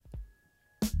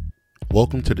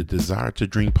Welcome to the Desire to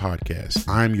Dream podcast.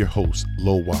 I'm your host,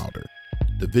 Lo Wilder.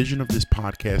 The vision of this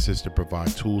podcast is to provide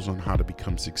tools on how to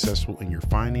become successful in your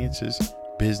finances,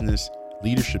 business,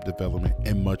 leadership development,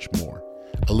 and much more.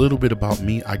 A little bit about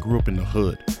me: I grew up in the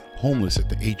hood, homeless at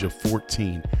the age of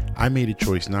 14. I made a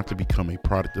choice not to become a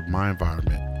product of my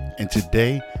environment. And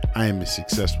today, I am a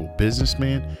successful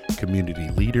businessman, community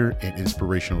leader, and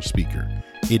inspirational speaker.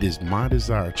 It is my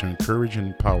desire to encourage and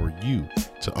empower you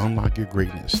to unlock your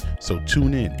greatness. So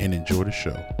tune in and enjoy the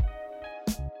show.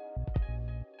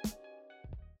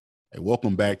 Hey,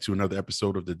 welcome back to another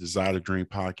episode of the Desire to Dream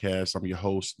podcast. I'm your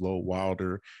host, Lo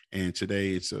Wilder, and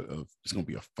today it's going to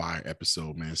be a fire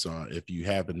episode, man. So if you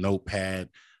have a notepad,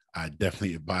 I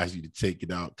definitely advise you to take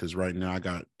it out, because right now I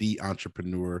got the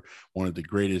entrepreneur, one of the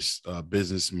greatest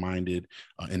business-minded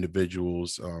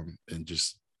individuals, and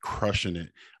just crushing it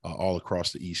all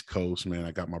across the East Coast, man.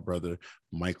 I got my brother,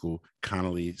 Mychal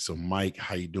Connolly. So Mike,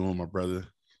 how you doing, my brother?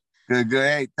 Good.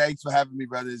 Hey, thanks for having me,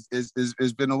 brother.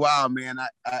 It's been a while, man.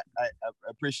 I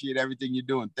appreciate everything you're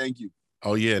doing. Thank you.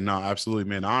 Oh yeah, no, absolutely,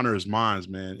 man. The honor is mine,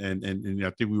 man. And I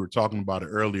think we were talking about it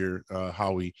earlier,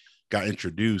 how we got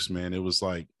introduced, man. It was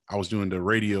like I was doing the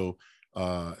radio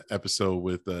episode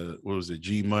with what was it,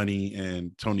 G Money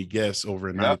and Tony Guest over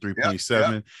at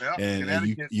 93.7,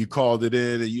 and you called it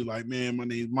in, and you like, man, my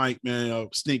name's Mike, man,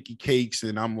 Stinky Cakes,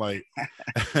 and I'm like,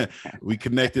 we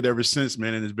connected ever since,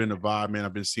 man, and it's been a vibe, man.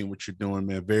 I've been seeing what you're doing,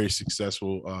 man. Very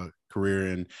successful career,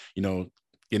 and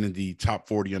getting the top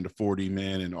 40 under 40,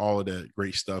 man, and all of that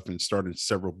great stuff, and starting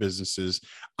several businesses.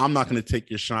 I'm not going to take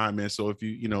your shine, man. So if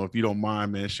you don't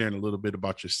mind, man, sharing a little bit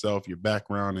about yourself, your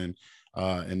background, and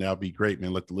that'll be great,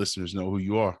 man. Let the listeners know who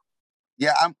you are.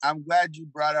 Yeah, I'm glad you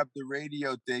brought up the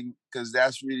radio thing, because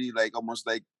that's really like almost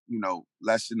like,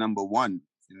 lesson number one.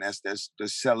 And that's to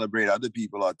celebrate other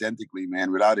people authentically,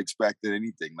 man, without expecting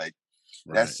anything. Like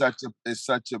right. It's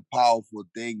such a powerful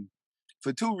thing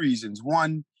for two reasons.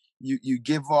 One, you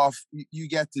give off, you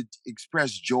get to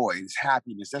express joy, it's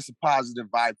happiness. That's a positive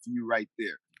vibe for you right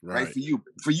there, right?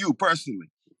 For you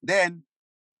personally. Then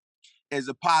is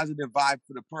a positive vibe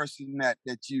for the person that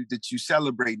you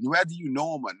celebrate, whether you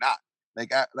know them or not.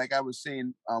 Like I was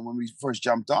saying when we first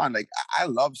jumped on, like I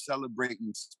love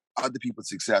celebrating other people's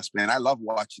success, man. I love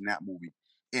watching that movie,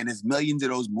 and there's millions of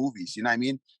those movies. You know what I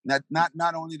mean?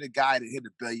 Not only the guy that hit $1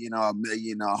 billion or $1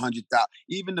 million or 100,000,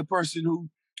 even the person who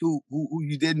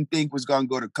you didn't think was going to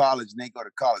go to college and they go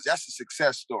to college. That's a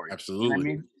success story. Absolutely. You know what I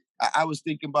mean? I was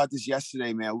thinking about this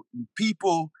yesterday, man.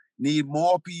 People need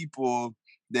more people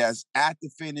that's at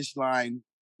the finish line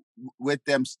with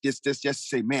them, just to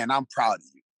say, man, I'm proud of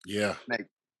you. Yeah.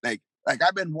 Like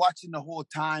I've been watching the whole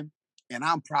time, and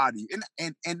I'm proud of you.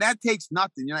 And that takes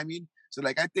nothing, you know what I mean? So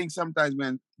like I think sometimes,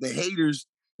 man, the haters,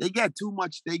 they get too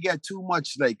much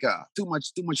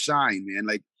shine, man.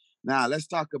 Like, nah, let's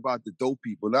talk about the dope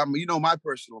people. My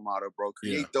personal motto, bro,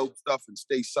 create dope stuff and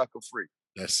stay sucker free.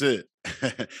 That's it.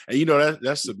 And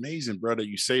that's amazing, bro, that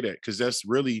you say that, because that's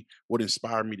really what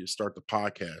inspired me to start the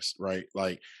podcast, right?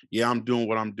 Like, yeah, I'm doing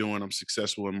what I'm doing. I'm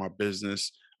successful in my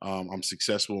business. I'm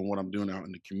successful in what I'm doing out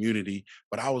in the community.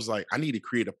 But I was like, I need to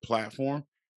create a platform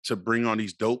to bring on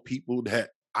these dope people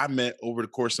that I met over the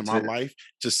course of my life,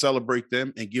 to celebrate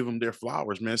them and give them their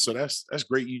flowers, man. So that's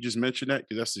great you just mentioned that,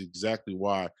 because that's exactly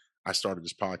why I started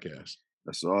this podcast.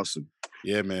 That's awesome.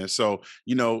 Yeah, man. So,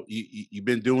 you've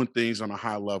been doing things on a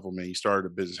high level, man. You started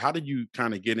a business. How did you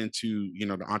kind of get into, the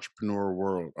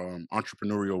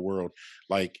entrepreneurial world?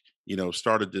 Like,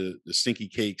 started the Stinky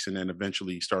Cakes, and then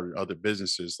eventually started other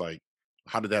businesses. Like,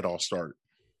 how did that all start?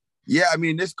 Yeah, I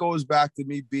mean, this goes back to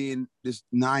me being this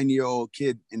 9-year-old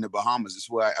kid in the Bahamas. This is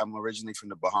where I'm originally from,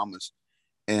 the Bahamas.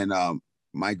 And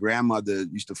my grandmother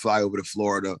used to fly over to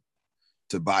Florida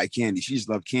to buy candy. She just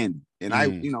loved candy. And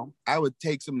I would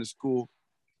take some to school,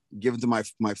 give it to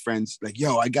my friends, like,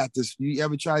 yo, I got this. You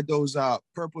ever tried those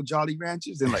purple Jolly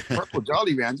Ranchers? And like, purple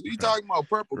Jolly Ranchers? What are you talking about,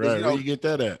 purple? Right, where you get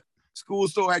that at? School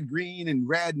store had green and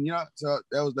red, and so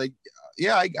that was like,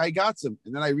 yeah, I got some.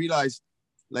 And then I realized,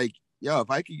 like, yo, if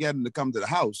I could get them to come to the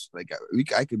house, like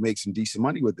I could make some decent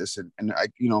money with this. And I,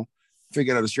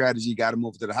 figured out a strategy, got them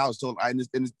over to the house. And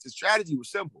the strategy was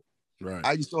simple. Right.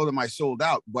 I just told them I sold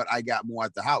out, but I got more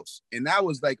at the house. And that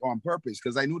was like on purpose,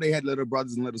 because I knew they had little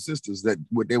brothers and little sisters that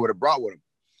they would have brought with them.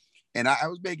 And I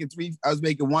was making $1,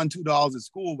 $2 at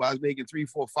school, but I was making $3,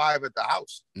 $4, $5 at the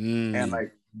house. And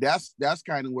like, that's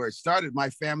kind of where it started. My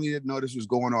family didn't know this was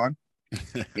going on.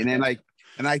 And then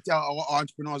and I tell all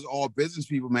entrepreneurs, all business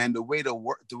people, man, the way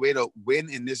to win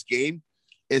in this game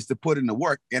is to put in the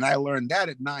work. And I learned that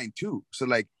at 9 too. So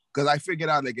like, because I figured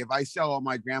out, like, if I sell all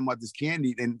my grandmother's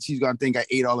candy, then she's going to think I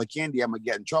ate all the candy, I'm going to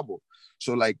get in trouble.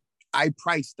 So, like, I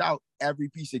priced out every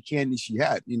piece of candy she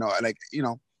had, and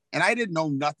I didn't know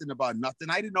nothing about nothing.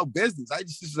 I didn't know business. I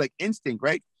just like instinct,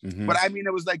 right? Mm-hmm. But I mean,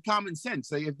 it was like common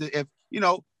sense. Like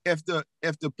if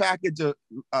the package of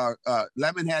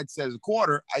lemon head says a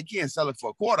quarter, I can't sell it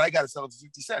for a quarter. I got to sell it for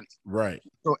 50 cents. Right.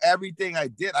 So everything I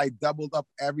did, I doubled up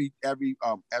every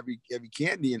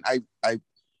candy, and I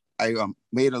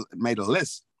made a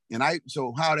list. And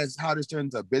so how this turned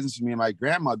into a business for me and my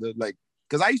grandmother, like,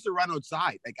 because I used to run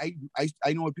outside. Like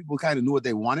I know what people kind of knew what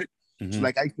they wanted. Mm-hmm. So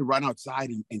like I used to run outside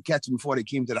and catch them before they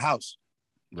came to the house.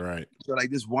 Right. So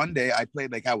like this one day I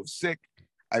played like I was sick.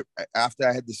 After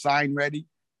I had the sign ready,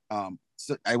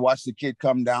 so I watched the kid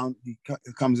come down. He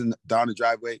comes down the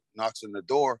driveway, knocks on the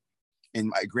door, and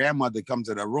my grandmother comes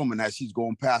in her room. And as she's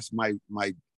going past my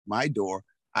door,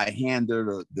 I hand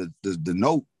her the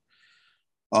note.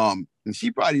 And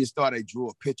she probably just thought I drew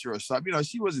a picture or something.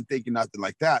 She wasn't thinking nothing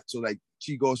like that. So like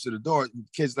she goes to the door. The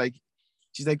kid's like,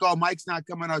 she's like, "Oh, Mike's not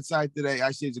coming outside today." I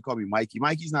used to call me Mikey.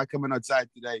 Mikey's not coming outside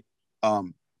today.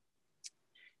 And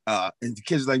the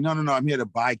kid's like, "No, I'm here to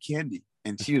buy candy."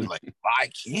 And she was like, "Buy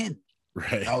candy?"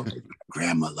 Right. And I was like,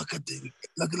 "Grandma, look at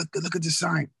the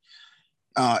sign."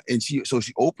 And she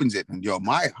opens it, and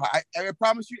I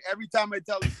promise you, every time I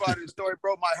tell this part of the story,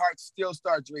 bro, my heart still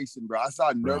starts racing, bro. I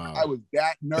saw nervous. Wow. I was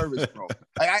that nervous, bro.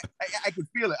 I could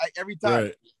feel it every time.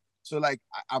 Right. So like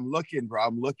I'm looking, bro.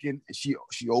 I'm looking, and she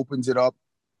opens it up,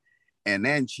 and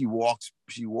then she walks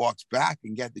back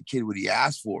and get the kid what he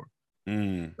asked for.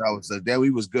 That was then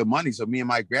we was good money. So me and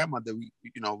my grandmother, we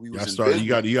was in business.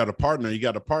 You got a partner. You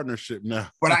got a partnership now.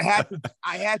 But I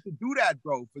had to do that,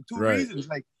 bro, for two reasons.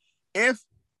 Like if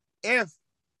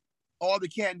all the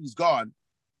candy's gone,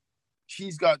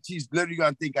 she's literally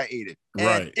gonna think I ate it. And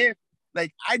right. If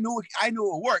like I knew it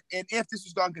would work, and if this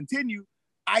was gonna continue,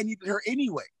 I needed her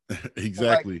anyway.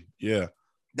 Exactly. So, like, yeah.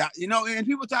 That and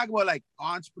people talk about like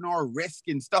entrepreneur risk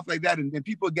and stuff like that, and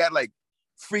people get like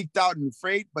freaked out and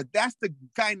afraid, but that's the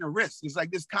kind of risk. It's like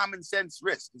this common sense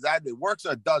risk. It's either it works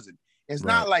or it doesn't. It's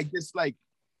not like this like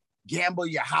gamble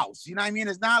your house. You know what I mean?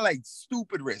 It's not like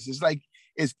stupid risk. It's like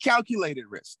it's calculated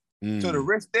risk. So the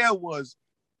risk there was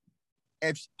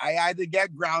if I either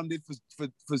get grounded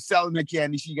for selling her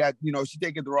candy, she got she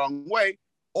take it the wrong way,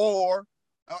 or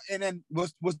and then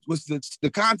what's the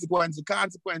consequence? The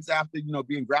consequence after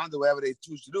being grounded, whatever they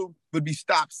choose to do, would be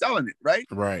stop selling it, right?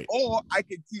 Right. Or I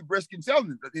could keep risking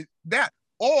selling it. That.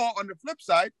 Or on the flip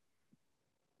side,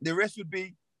 the risk would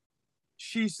be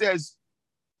she says,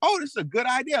 "Oh, this is a good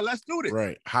idea. Let's do this."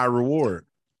 Right. High reward.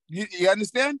 You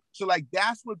understand? So like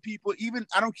that's what people, even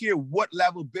I don't care what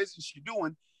level business you're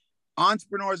doing,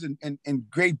 entrepreneurs and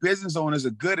great business owners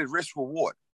are good at risk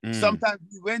reward. Sometimes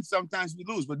we win, sometimes we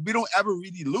lose, but we don't ever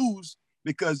really lose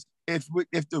because if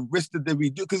the risk that we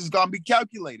do, because it's gonna be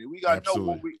calculated, we gotta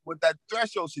know what that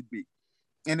threshold should be.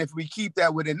 And if we keep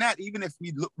that within that, even if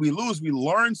we lose, we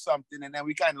learn something, and then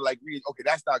we kind of like read, okay,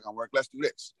 that's not gonna work. Let's do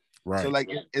this. Right. So like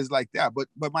it's like that. But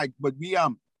me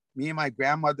and my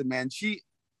grandmother, man,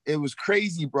 it was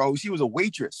crazy, bro. She was a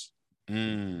waitress.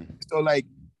 So like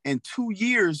in 2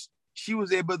 years, she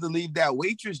was able to leave that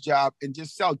waitress job and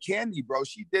just sell candy, bro.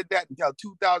 She did that until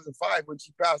 2005 when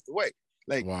she passed away.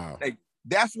 Like, wow. Like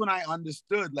that's when I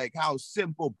understood like how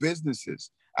simple business is.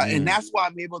 And that's why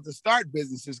I'm able to start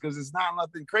businesses, because it's not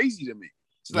nothing crazy to me.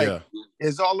 It's like,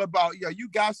 it's all about, you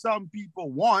got something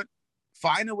people want,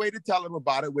 find a way to tell them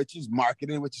about it, which is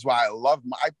marketing, which is why I love,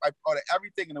 I out of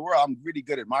everything in the world, I'm really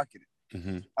good at marketing.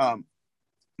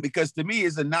 Because to me,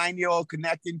 it's a 9-year-old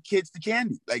connecting kids to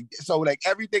candy. Like, so like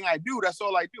everything I do, that's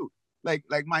all I do. Like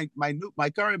my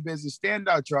current business,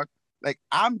 Standout Truck, like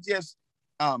I'm just,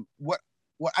 what,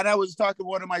 and I was talking to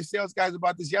one of my sales guys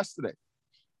about this yesterday.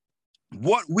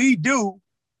 What we do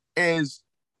is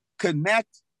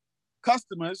connect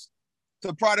customers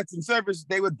to products and services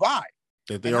they would buy.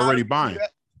 That they already buying.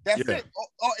 That's it.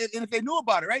 And if they knew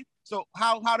about it, right? So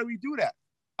how do we do that?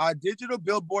 Our digital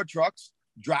billboard trucks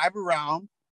drive around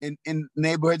in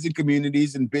neighborhoods and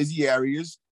communities in busy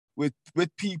areas with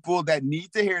people that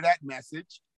need to hear that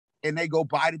message, and they go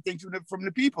buy the things from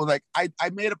the people. Like I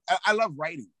love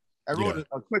writing. I wrote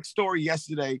a quick story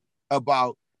yesterday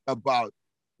about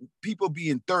people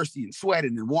being thirsty and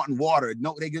sweating and wanting water.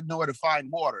 No, they didn't know where to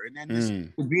find water. And then this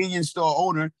convenience store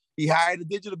owner, he hired a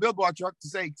digital billboard truck to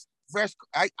say fresh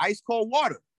ice cold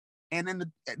water. And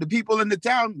then the people in the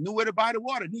town knew where to buy the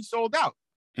water, and he sold out.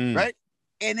 Right.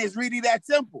 And it's really that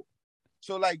simple.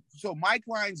 So my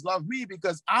clients love me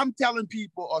because I'm telling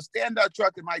people, or Standout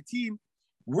Truck and my team,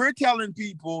 we're telling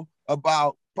people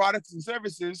about products and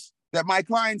services that my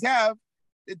clients have,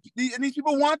 and these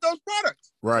people want those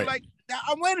products. Right. So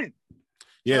I'm winning.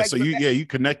 Yeah. So you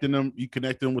connecting them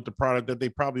with the product that they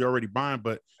probably already buying,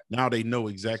 but now they know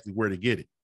exactly where to get it.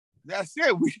 That's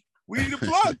it. We the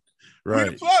plug. Right.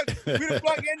 We the plug. We the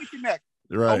plug and the connect.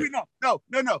 Right. Oh,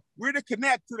 no. We're the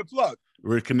connect to the plug.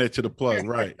 We're connected to the plug.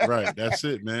 Right. That's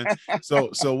it, man.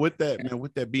 So with that, man,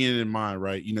 with that being in mind,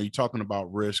 right, you're talking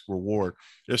about risk, reward.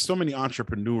 There's so many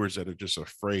entrepreneurs that are just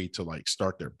afraid to like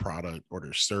start their product or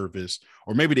their service,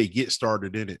 or maybe they get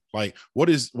started in it. Like, what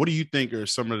do you think are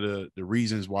some of the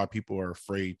reasons why people are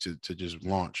afraid to just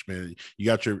launch, man? You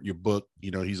got your book,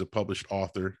 he's a published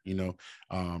author,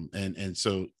 and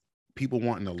so people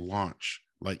wanting to launch,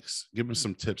 like, give them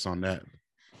some tips on that,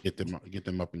 get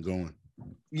them up and going.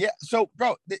 Yeah. So,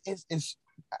 bro,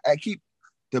 I keep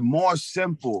the more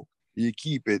simple you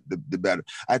keep it, the better.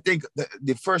 I think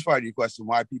the first part of your question,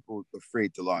 why people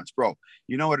afraid to launch, bro,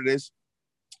 you know what it is?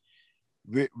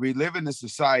 We live in a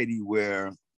society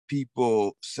where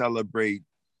people celebrate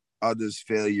others'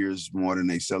 failures more than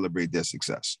they celebrate their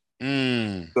success.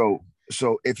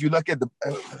 So if you look at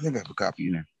I think I have a copy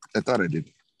in there. I thought I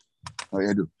did. Oh,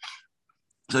 yeah, I do.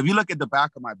 So if you look at the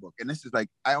back of my book, and this is like,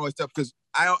 I always tell, because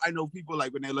I know people,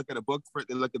 like, when they look at a book,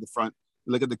 they look at the front,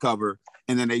 look at the cover,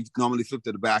 and then they normally flip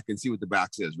to the back and see what the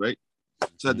back says, right?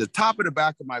 So at the top of the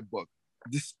back of my book,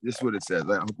 this is what it says.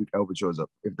 I hope it shows up.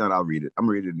 If not, I'll read it. I'm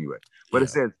gonna read it anyway. But It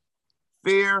says,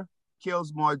 fear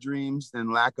kills more dreams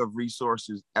than lack of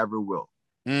resources ever will.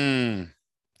 Right?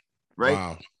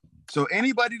 Wow. So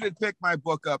anybody that pick my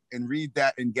book up and read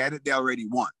that and get it, they already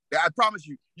won. I promise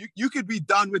you could be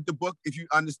done with the book if you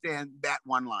understand that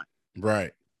one line.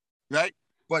 Right.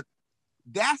 But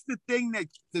that's the thing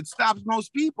that stops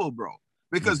most people, bro.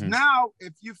 Because now,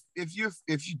 if you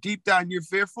deep down you're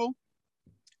fearful,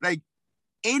 like,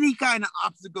 any kind of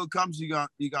obstacle comes, you're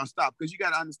gonna stop, because you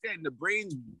got to understand the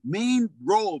brain's main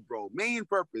role, bro, main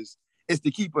purpose is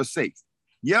to keep us safe.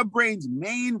 Your brain's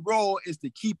main role is to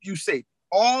keep you safe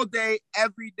all day,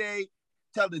 every day,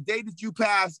 till the day that you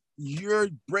pass. Your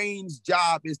brain's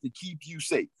job is to keep you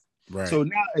safe. Right. So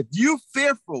now, if you're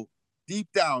fearful deep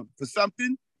down for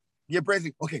something, your brain's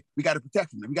like, okay, we got to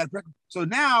protect them. We got to protect them. So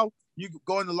now you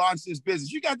go in to launch this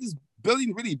business. You got this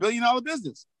 $1 billion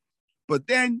business, but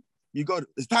then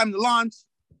it's time to launch,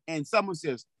 and someone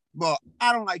says, well,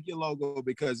 I don't like your logo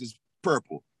because it's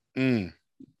purple. Then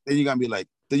you're gonna be like,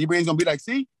 then your brain's gonna be like,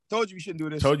 see, told you shouldn't do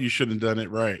this. Told you shouldn't have done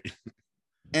it, right?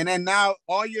 And then now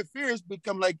all your fears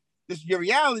become like this is your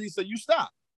reality, so you stop.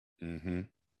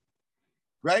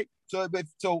 Right? So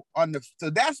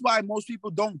that's why most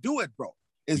people don't do it, bro.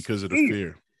 It's because of the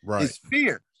fear. Right. It's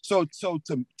fear. So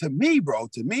to me, bro,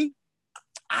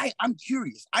 I'm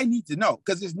curious. I need to know,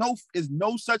 because there's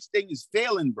no such thing as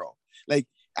failing, bro. Like,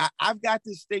 I've got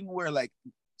this thing where, like,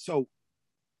 so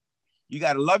you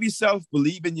got to love yourself,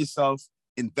 believe in yourself,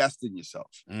 invest in yourself,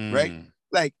 right?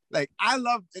 Like I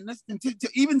love, and listen to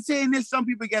even saying this, some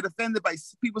people get offended by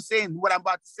people saying what I'm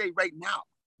about to say right now.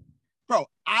 Bro,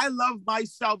 I love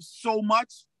myself so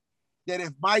much that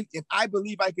if I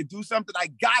believe I could do something, I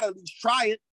gotta at least try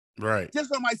it. Right.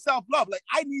 Just for my self-love. Like,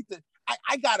 I need to,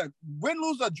 I gotta win,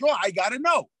 lose, or draw. I gotta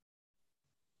know.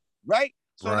 Right?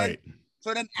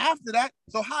 So then after that,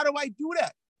 so how do I do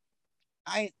that?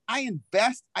 I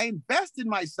invest in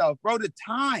myself, bro. The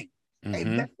time. I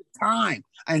invest the time.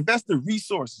 I invest the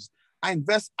resources. I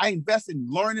invest in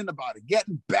learning about it,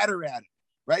 getting better at it.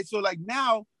 Right? So like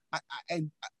now, I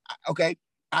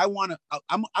want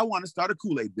to start a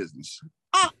Kool-Aid business.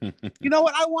 You know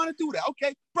what? I want to do that.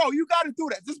 Okay, bro, you got to do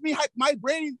that. Just me hype my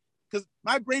brain, because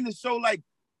my brain is so like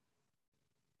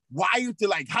wired to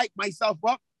like hype myself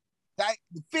up. That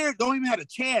the fear don't even have a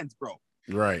chance, bro.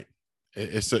 Right.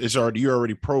 You're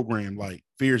already programmed. Like,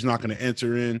 fear's not going to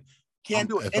enter in. Can't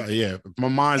do it. If my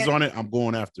mind's on it, I'm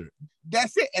going after it.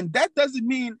 That's it. And that doesn't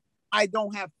mean I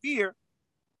don't have fear,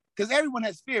 because everyone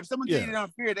has fear. If someone tells you they don't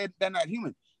have fear, they're not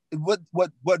human. What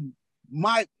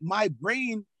my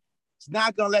brain is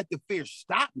not gonna let the fear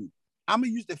stop me. I'm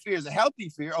gonna use the fear as a healthy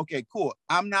fear. Okay, cool.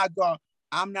 I'm not gonna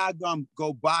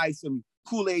go buy some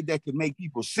Kool-Aid that could make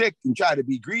people sick and try to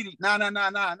be greedy. No.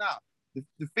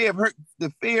 The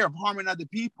fear of harming other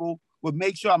people would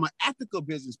make sure I'm an ethical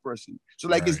business person. So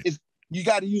like, right. it's you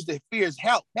got to use the fear as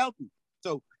healthy.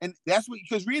 So, and that's what,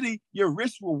 because really your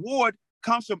risk reward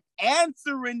comes from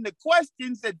answering the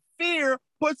questions that fear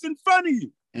puts in front of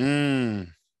you. There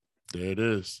it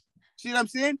is. See what I'm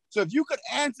saying? So if you could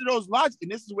answer those logic, and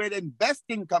this is where the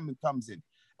investing comes in.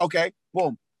 Okay,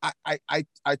 boom. I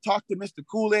talked to Mr.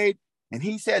 Kool-Aid, and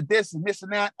he said this and this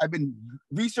and that. I've been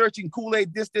researching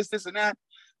Kool-Aid, this and that.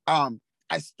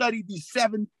 I studied these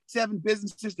seven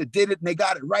businesses that did it, and they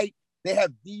got it right. they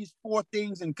have these 4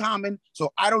 things in common.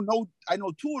 So I don't know. I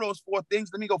know 2 of those 4 things.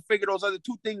 Let me go figure those other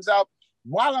 2 things out.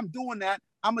 While I'm doing that,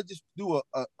 I'm gonna just do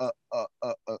a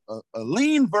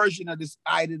lean version of this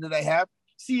item that I have.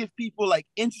 See if people like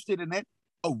interested in it.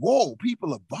 Oh, whoa,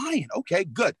 people are buying. Okay,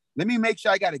 good. Let me make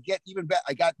sure I got to get even better.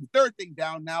 I got the 3rd thing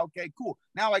down now. Okay, cool.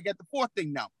 Now I get the 4th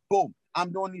thing now. Boom.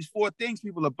 I'm doing these 4 things.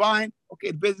 People are buying.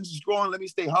 Okay, the business is growing. Let me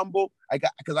stay humble.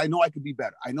 Because I know I could be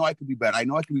better. I know I could be better. I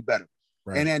know I could be better.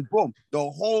 Right. And then boom, the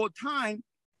whole time,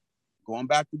 going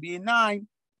back to being 9,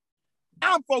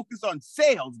 I'm focused on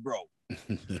sales, bro.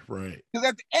 Right. Because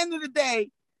at the end of the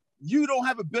day, you don't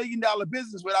have $1 billion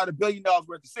business without $1 billion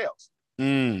worth of sales.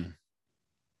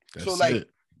 That's it.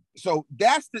 So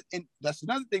that's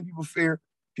another thing people fear.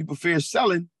 People fear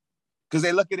selling because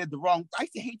they look at it the wrong. I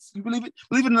used to hate. You believe it?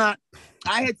 Believe it or not,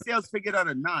 I had sales figured out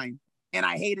at 9, and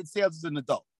I hated sales as an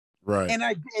adult. Right. And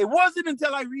it wasn't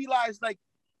until I realized, like,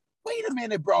 wait a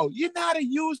minute, bro, you're not a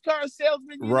used car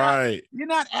salesman. You're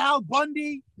not Al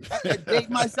Bundy. I date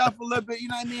myself a little bit. You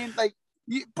know what I mean? Like,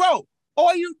 bro,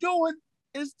 all you doing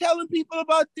is telling people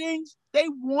about things they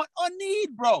want or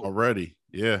need, bro. Already.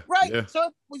 Yeah. Right. Yeah. So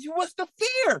what's the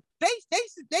fear?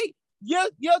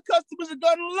 Your customers are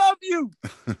gonna love you.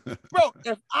 Bro,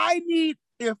 if I need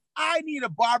a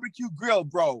barbecue grill,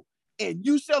 bro, and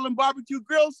you selling barbecue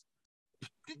grills,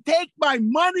 take my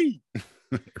money.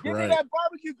 Give me that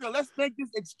barbecue grill. Let's make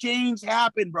this exchange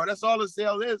happen, bro. That's all the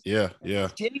sale is. Yeah. Yeah.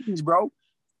 Exchange, bro.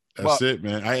 That's it,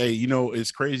 man.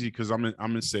 It's crazy because I'm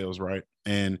in sales, right?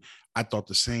 And I thought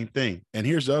the same thing. And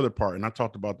here's the other part. And I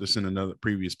talked about this in another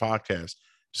previous podcast.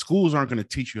 Schools aren't going to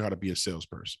teach you how to be a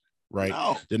salesperson, right?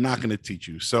 No. They're not going to teach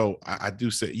you. So I do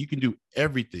say you can do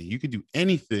everything. You can do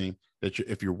anything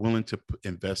if you're willing to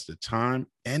invest the time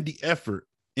and the effort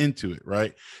into it,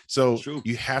 right? So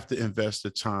you have to invest the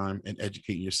time and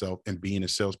educate yourself and being a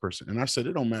salesperson. And I said,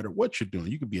 it don't matter what you're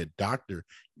doing. You could be a doctor.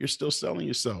 You're still selling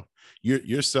yourself.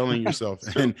 You're selling yourself.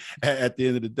 And at the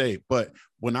end of the day, but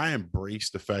when I embrace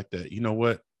the fact that, you know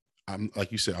what, I'm,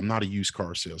 like you said, I'm not a used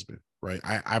car salesman, right?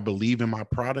 I believe in my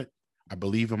product. I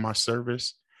believe in my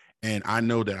service. And I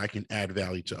know that I can add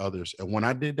value to others. And when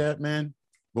I did that, man,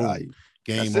 boom,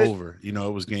 game over. It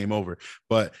was game over.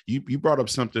 But you brought up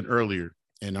something earlier.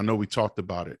 And I know we talked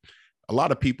about it. A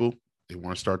lot of people, they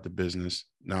want to start the business.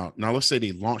 Now let's say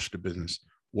they launched the business.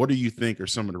 What do you think are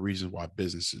some of the reasons why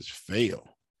businesses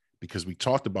fail? Because we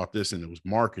talked about this and it was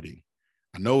marketing.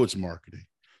 I know it's marketing.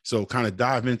 So kind of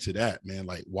dive into that, man,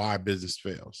 like why business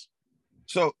fails.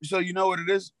 So you know what it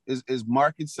is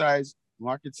market size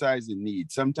and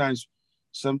need. Sometimes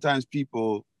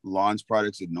people launch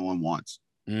products that no one wants.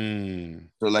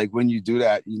 So like when you do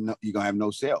that, you're gonna have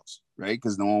no sales, right?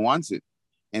 Because no one wants it.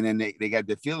 And then they got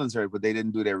their feelings hurt, but they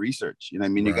didn't do their research. You know what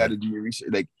I mean? Right. You got to do your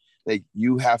research. Like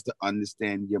you have to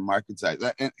understand your market size.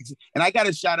 And I got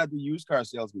to shout out the used car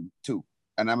salesmen too.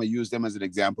 And I'm going to use them as an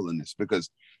example in this because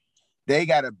they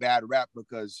got a bad rap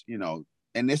because,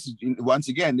 and this is, once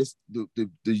again, the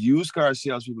used car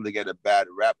salespeople that get a bad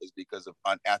rap is because of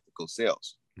unethical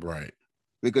sales. Right.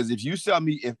 Because if you sell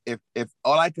me, if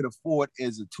all I could afford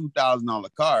is a $2,000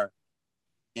 car,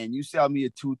 and you sell me a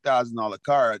 $2,000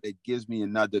 car that gives me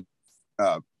another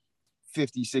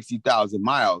 50, 60,000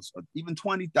 miles, or even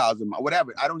 20,000 miles,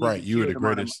 whatever. I don't know. Right. You are the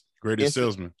greatest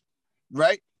salesman.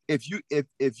 Right. If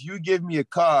you give me a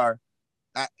car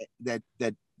that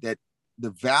the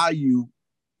value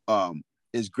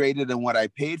is greater than what I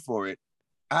paid for it,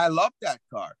 I love that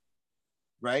car.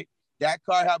 Right. That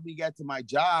car helped me get to my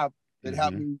job. That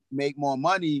helped me make more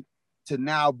money to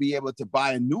now be able to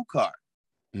buy a new car.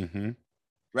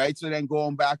 Right. So then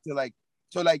going back to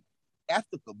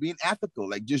being ethical,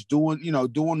 like just doing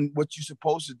what you're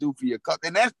supposed to do for your customer.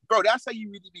 And that's how you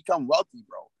really become wealthy,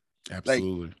 bro.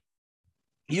 Absolutely. Like,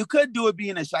 you could do it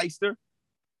being a shyster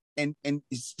and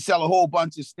sell a whole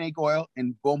bunch of snake oil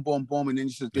and boom, boom, boom. And then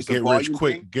it's get rich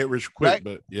quick, right?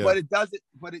 But yeah,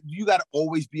 but you got to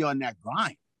always be on that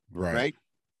grind. Right.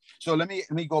 So let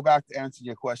me go back to answer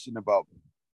your question about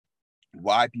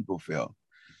why people fail.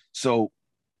 So,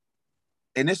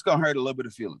 and it's gonna hurt a little bit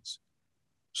of feelings.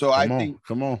 So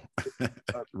come on,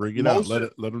 ring it out.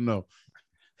 Let them know.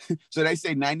 So they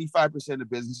say 95% of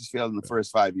businesses fail in the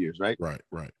first 5 years, right?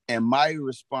 Right. And my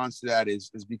response to that is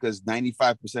because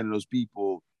 95% of those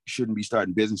people shouldn't be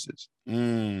starting businesses.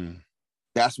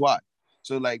 That's why.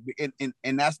 So like,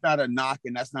 and that's not a knock,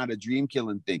 and that's not a dream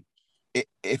killing thing.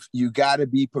 If you got to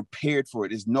be prepared for it,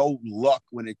 there's no luck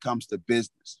when it comes to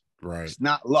business. Right. It's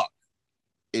not luck.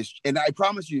 And I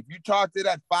promise you, if you talk to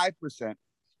that 5%,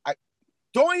 I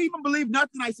don't even believe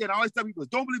nothing I say. And I always tell people,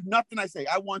 don't believe nothing I say.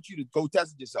 I want you to go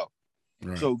test it yourself.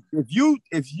 Right. So if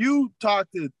you talk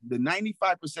to the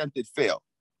 95% that fail,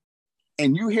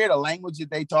 and you hear the language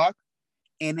that they talk,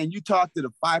 and then you talk to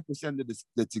the 5%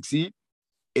 that succeed,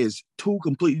 is two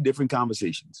completely different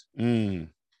conversations.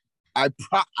 I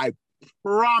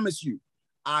promise you.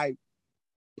 I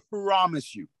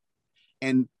promise you.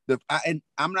 And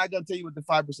I'm not gonna tell you what the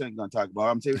 5% gonna talk about.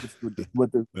 I'm gonna tell you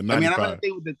what the I mean, I'm not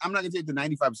gonna tell you the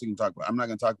 95% gonna talk about. I'm not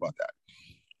gonna talk about that.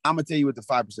 I'm gonna tell you what the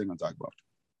 5% gonna talk about.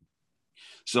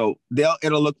 So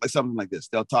it'll look like something like this.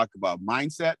 They'll talk about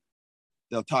mindset.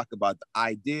 They'll talk about the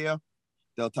idea.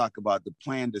 They'll talk about the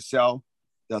plan to sell.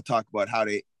 They'll talk about how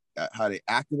they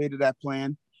activated that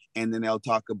plan, and then they'll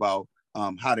talk about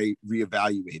how they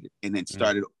reevaluate it and then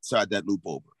start that loop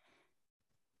over.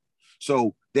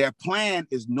 So their plan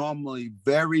is normally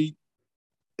very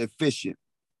efficient.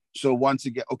 So once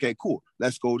again, okay, cool.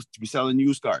 Let's go to be selling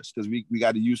used cars because we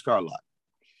got a used car lot.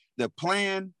 The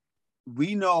plan,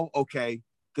 we know, okay,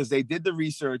 because they did the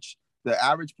research, the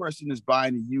average person is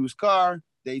buying a used car,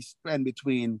 they spend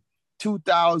between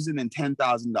 $2,000 and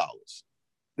 $10,000.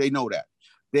 They know that.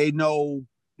 They know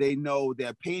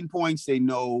their pain points, they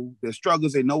know their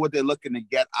struggles, they know what they're looking to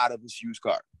get out of this used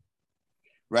car,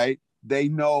 right? They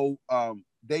know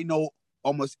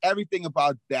almost everything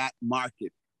about that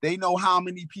market. They know how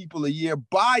many people a year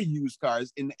buy used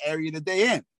cars in the area that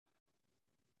they're in.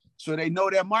 So they know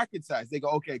their market size. They go,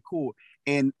 okay, cool.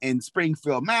 In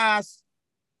Springfield, Mass,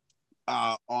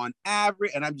 on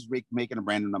average, and I'm just making a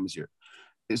random numbers here.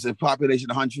 It's a population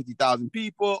of 150,000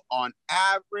 people. On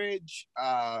average,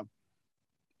 5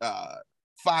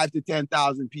 to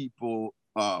 10,000 people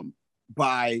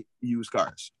buy used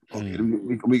cars. Okay,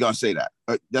 we're gonna say that.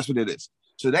 That's what it is.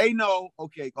 So they know,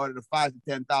 okay, out of the 5 to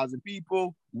 10,000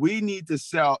 people, we need to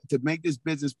sell, to make this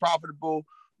business profitable,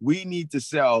 we need to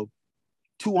sell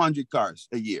 200 cars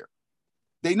a year.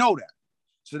 They know that.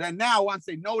 So then now, once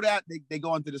they know that, they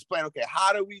go into this plan. Okay,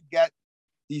 how do we get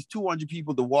these 200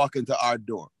 people to walk into our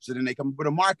door? So then they come up with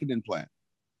a marketing plan,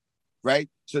 right?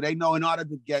 So they know in order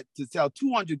to sell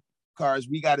 200 cars,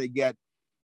 we got to get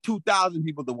 2,000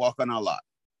 people to walk on our lot.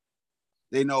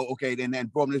 They know, okay, then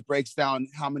boom, this breaks down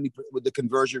how many, what the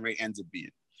conversion rate ends up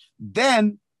being.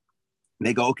 Then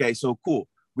they go, okay, so cool.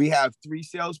 We have 3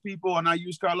 salespeople on our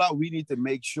used car lot. We need to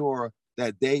make sure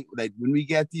that when we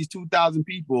get these 2,000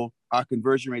 people, our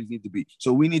conversion rates need to be.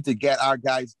 So we need to get our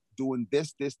guys doing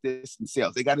this, in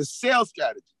sales. They got a sales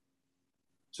strategy.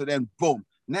 So then, boom.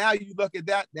 Now you look at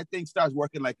that thing starts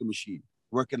working like a machine.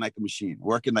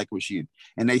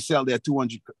 And they sell their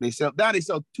 200, they sell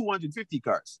 250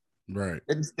 cars. Right.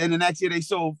 And then the next year they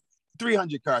sold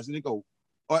 300 cars, and they go,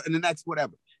 or in the next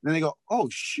whatever. And then they go, oh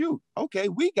shoot, okay,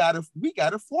 we got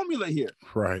a formula here.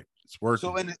 Right. It's working.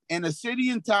 So in a city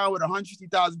and town with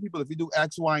 150,000 people, if you do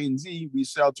X, Y, and Z, we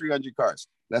sell 300 cars.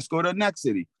 Let's go to the next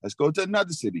city. Let's go to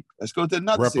another city. Let's go to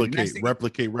another city.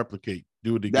 Replicate.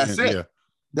 Do it again. That's it. Yeah.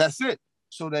 That's it.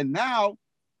 So then now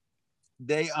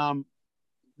they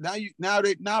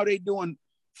they doing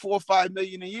 4 or 5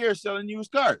 million a year selling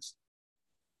used cars.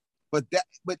 But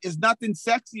it's nothing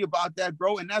sexy about that,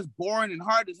 bro. And that's boring and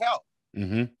hard as hell.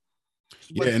 Mm-hmm.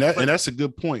 Yeah, and that's a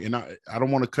good point. And I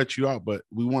don't want to cut you out, but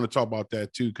we want to talk about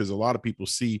that too, because a lot of people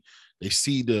see the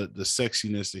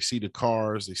sexiness, they see the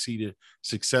cars, they see the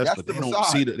success, but they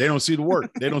don't see the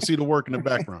work. They don't see the work in the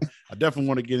background. I definitely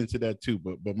want to get into that too,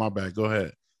 but my bad. Go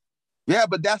ahead. Yeah,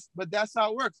 but that's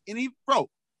how it works. And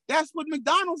that's what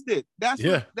McDonald's did. That's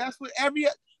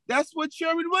what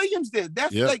Sherwin-Williams did.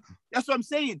 That's what I'm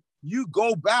saying. You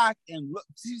go back and look.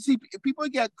 See, people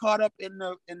get caught up in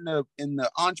the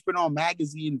Entrepreneur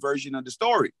magazine version of the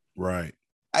story. Right.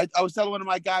 I was telling one of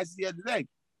my guys the other day.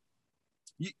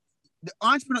 The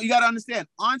Entrepreneur, you got to understand,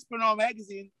 Entrepreneur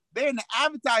magazine, they're in the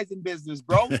advertising business,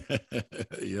 bro.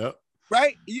 Yep.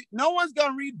 Right. No one's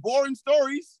gonna read boring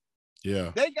stories.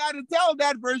 Yeah. They got to tell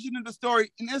that version of the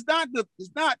story, and it's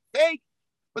not fake.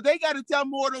 But they got to tell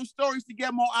more of those stories to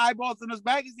get more eyeballs in those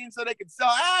magazines so they can sell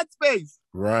ad space.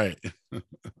 Right.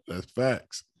 That's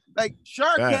facts. Like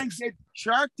Shark Tank,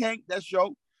 that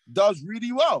show does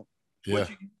really well. Yeah.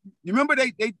 You remember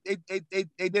they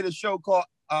did a show called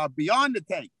Beyond the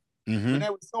Tank. Mm-hmm. When they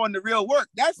were showing the real work.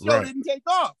 That show didn't take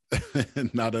off.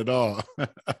 Not at all.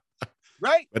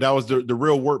 Right. But that was the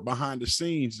real work behind the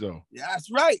scenes, though. Yeah,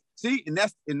 that's right. See, and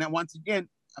then once again,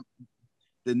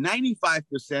 the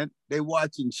 95%, they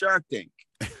watching Shark Tank.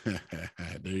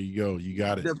 There you go. You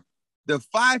got it. The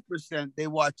 5%, they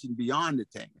watching Beyond the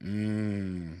Tank.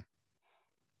 And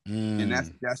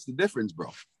that's the difference,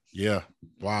 bro. Yeah.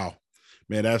 Wow.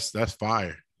 Man, that's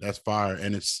fire. That's fire.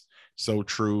 And it's so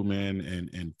true, man.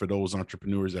 And for those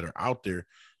entrepreneurs that are out there,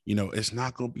 it's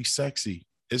not going to be sexy.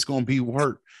 It's going to be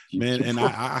work, man. And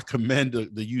I commend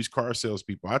the used car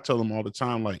salespeople. I tell them all the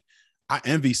time, like, I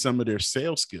envy some of their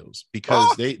sales skills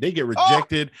because they get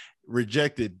rejected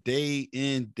day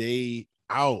in, day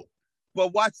out.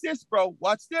 But watch this, bro.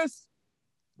 Watch this.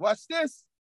 The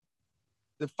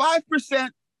 5%,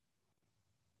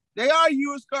 they are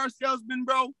used car salesmen,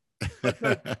 bro.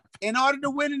 Because in order to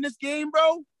win in this game,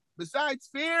 bro, besides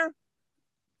fear,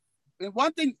 and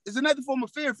one thing is another form of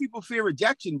fear. People fear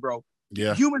rejection, bro.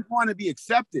 Yeah. Humans want to be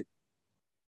accepted.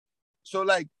 So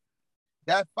like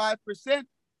that 5%,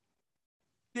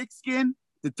 thick skin,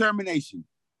 determination.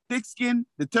 Thick skin,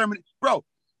 determination. Bro,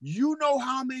 you know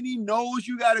how many no's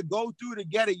you got to go through to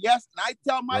get a yes? And I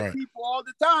tell my people all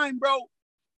the time, bro,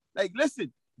 like,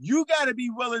 listen, you got to be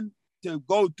willing to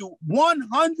go through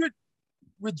 100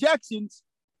 rejections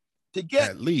to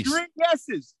get at least 3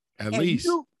 yeses. At least.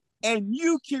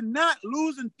 You cannot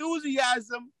lose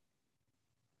enthusiasm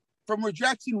from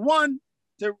rejection 1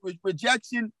 to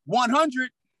rejection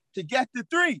 100 to get to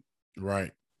 3.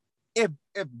 Right. If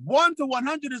 1 to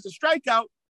 100 is a strikeout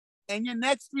and your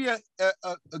next 3 are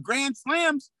grand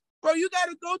slams, bro, you got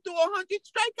to go through 100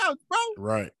 strikeouts, bro.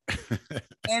 Right.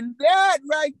 And that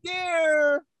right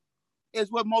there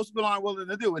is what most people aren't willing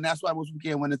to do. And that's why most people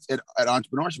can't win at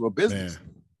entrepreneurship or business.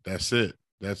 Man, that's it.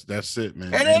 That's it,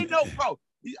 man. It ain't no, bro.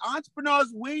 These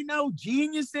entrepreneurs, we know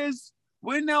geniuses.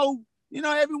 We know,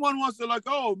 everyone wants to like,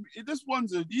 oh, this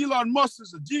one's a Elon Musk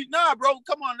is a genius. Nah, bro,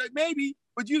 come on, like maybe,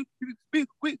 but the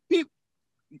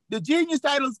genius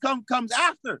titles comes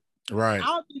after. Right.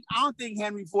 I don't think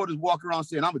Henry Ford is walking around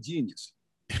saying I'm a genius.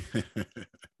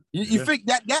 You think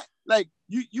that like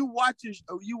you watch a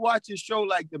show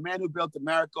like The Man Who Built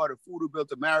America or The Fool Who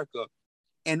Built America,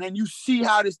 and then you see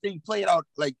how this thing played out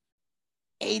like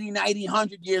 80, 90,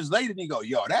 100 years later, and you go,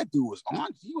 yo, that dude was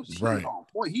on. He was on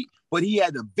point. But he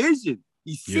had the vision.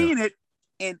 He's seen it,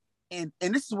 and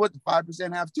this is what the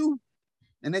 5% have too.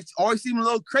 And it's always seem a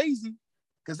little crazy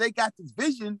because they got this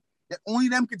vision that only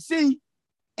them could see,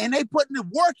 and they putting the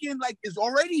work in like it's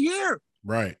already here.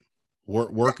 Right.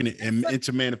 Working it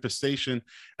into manifestation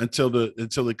until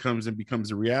it comes and becomes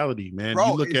a reality, man. Bro,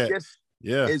 you look at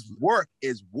it's work,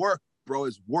 bro.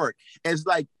 It's work. It's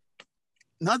like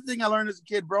another thing I learned as a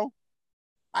kid, bro.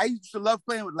 I used to love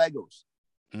playing with Legos.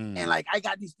 And like I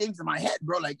got these things in my head,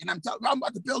 bro. Like, and I'm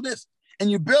about to build this. And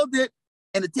you build it,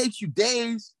 and it takes you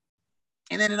days,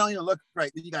 and then it don't even look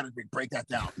right. Then you gotta break that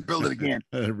down, build it again.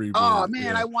 Oh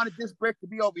man, I wanted this brick to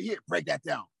be over here. Break that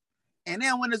down. And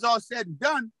then when it's all said and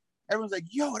done, everyone's like,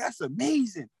 yo, that's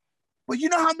amazing. But you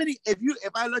know how many, if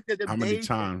I look at the how many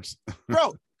times,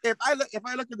 bro, if I look at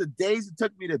the days it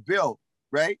took me to build,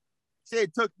 right? Say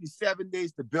it took me 7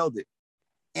 days to build it.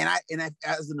 And I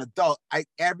as an adult, I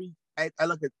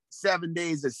look at 7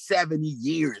 days as 70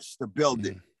 years to build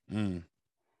it.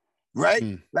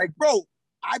 Right? Like, bro,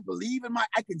 I believe in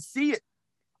I can see it.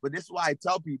 But this is why I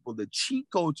tell people the cheat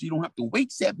codes, you don't have to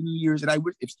wait 70 years. And I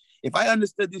wish if I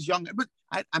understood this younger, but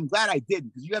I'm glad I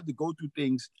didn't, because you have to go through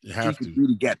things you have to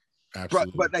really get.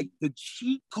 Absolutely. But like the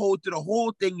cheat code to the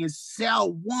whole thing is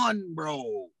sell one,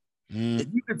 bro. If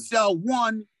you could sell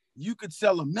one, you could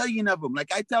sell 1 million of them.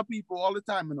 Like I tell people all the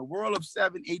time, in a world of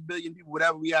 7-8 billion people,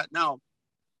 whatever we at now,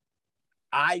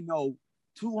 I know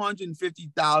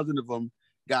 250,000 of them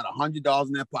got $100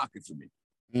 in their pocket for me.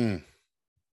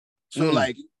 So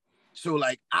like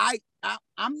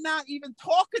I'm not even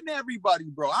talking to everybody,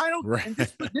 bro. I don't. Right. And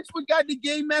this one got the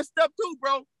game messed up too,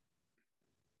 bro.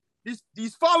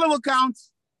 These follow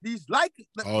accounts, these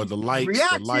the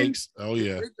likes. Oh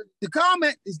yeah. The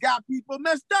comment has got people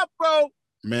messed up, bro.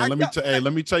 Man,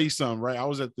 let me tell you something, right? I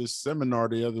was at this seminar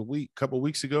the other week, a couple of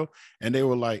weeks ago, and they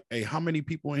were like, hey, how many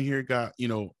people in here got,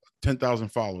 10,000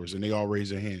 followers? And they all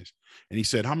raised their hands. And he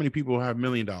said, how many people have $1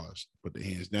 million? Put their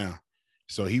hands down.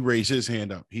 So he raised his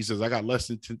hand up. He says, I got less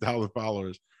than 10,000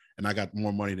 followers, and I got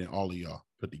more money than all of y'all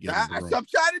put together. I'm trying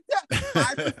to tell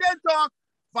 5% talk.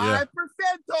 5%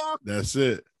 talk. That's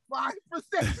it.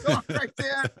 5% talk right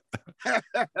there.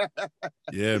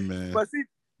 Yeah, man. But see,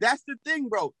 that's the thing,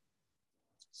 bro.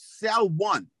 Sell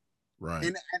one.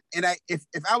 Right. And if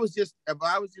I was just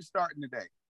starting today,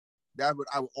 I would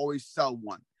always sell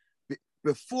one.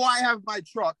 Before I have my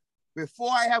truck, before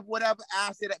I have whatever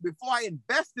asset, before I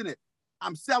invest in it,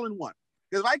 I'm selling one.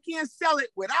 Because if I can't sell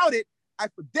it without it, I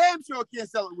for damn sure can't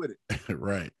sell it with it.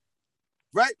 Right.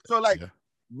 Right. So like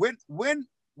when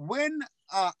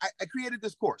I created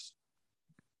this course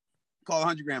called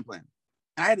 100 Grand Plan,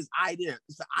 I had this idea.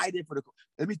 It's an idea for the.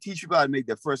 Let me teach you how to make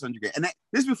the first 100 grand. And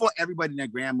this before everybody and their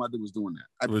grandmother was doing that.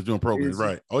 I was doing programs,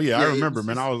 right? Oh yeah, I remember,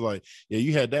 man. I was like, yeah,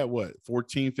 you had that what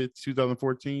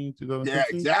 2014, 2015. Yeah,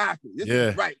 exactly. This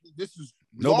is right. This is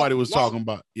nobody was talking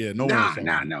about. Yeah, no one was talking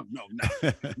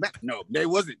about. No, they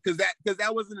wasn't because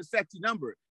that wasn't a sexy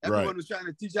number. Everyone was trying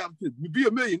to teach how to be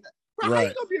a millionaire. Bro, how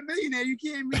you gonna be a millionaire? You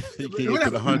can't be. You can't get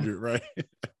to 100, right?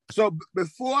 So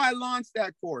before I launched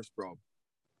that course, bro,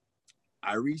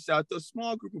 I reached out to a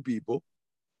small group of people,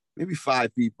 maybe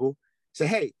 5 people, say,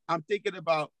 hey, I'm thinking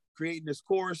about creating this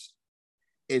course.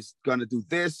 It's going to do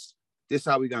this. This is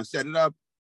how we're going to set it up.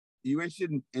 You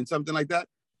interested in something like that?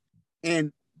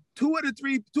 And 2 of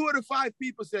the 5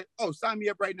 people said, oh, sign me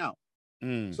up right now.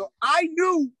 So I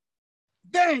knew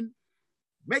then,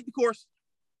 make the course.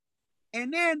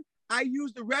 And then I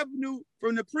used the revenue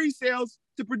from the pre-sales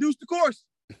to produce the course.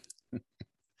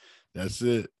 That's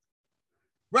it.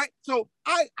 Right. So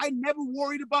I never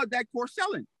worried about that course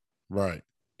selling. Right.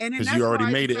 And because you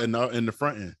already made it in the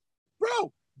front end.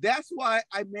 Bro, that's why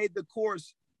I made the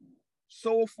course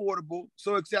so affordable,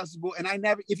 so accessible. And I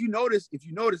never, if you notice,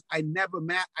 I never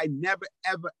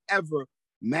ever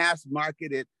mass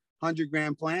marketed 100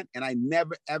 grand plan. And I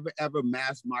never, ever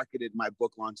mass marketed my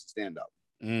book launch and stand up.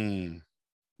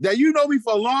 Now, you know me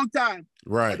for a long time.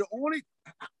 Right. The only,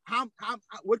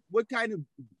 what kind of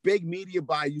big media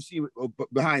buy you see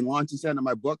behind launch and stand up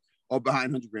my book or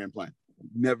behind 100 grand plan?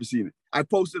 Never seen it. I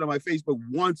posted on my Facebook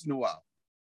once in a while.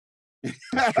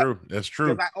 That's true. That's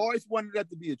true. Because I always wanted that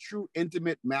to be a true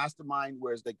intimate mastermind,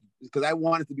 whereas like because I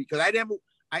wanted to be because I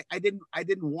didn't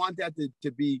want that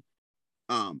to be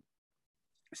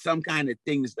some kind of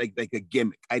thing that's like a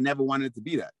gimmick. I never wanted it to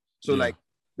be that. So like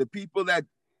the people that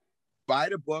buy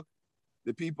the book,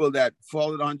 the people that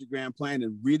follow the 100 grand plan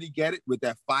and really get it with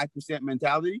that 5%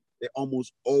 mentality, they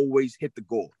almost always hit the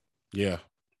goal. Yeah.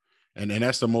 And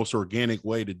that's the most organic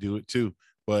way to do it too.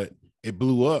 But it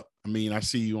blew up. I mean, I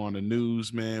see you on the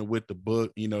news, man, with the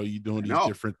book, you know, you doing these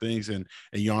different things and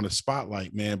you're on the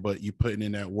spotlight, man, but you putting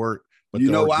in that work, but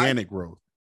you know organic growth.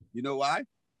 You know why?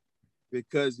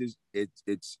 Because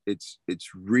it's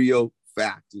real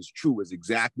fact. It's true. It's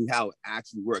exactly how it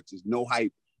actually works. There's no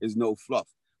hype. There's no fluff,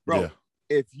 bro.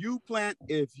 If you plant,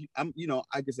 I'm, you know,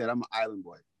 like I said, I'm an island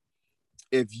boy.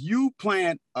 If you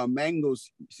plant a mango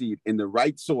seed in the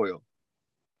right soil,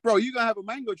 bro, you're gonna have a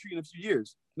mango tree in a few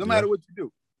years, no matter what you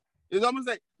do. It's almost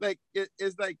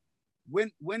it's like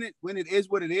when it is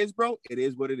what it is, bro, it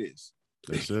is what it is.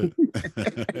 That's it.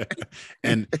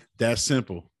 And that's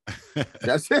simple.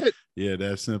 That's it. Yeah,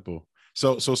 that's simple.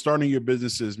 So starting your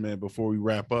businesses, man, before we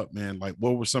wrap up, man, like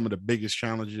what were some of the biggest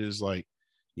challenges, like,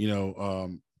 you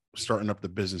know, starting up the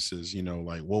businesses, you know,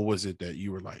 like what was it that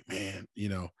you were like, man, you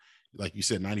know, like you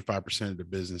said, 95% of the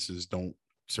businesses don't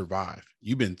survive.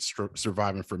 You've been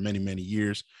surviving for many, many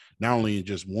years, not only in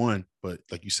just one, but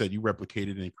like you said, you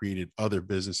replicated and created other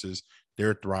businesses.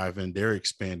 They're thriving, they're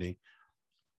expanding.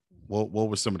 What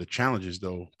were some of the challenges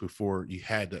though, before you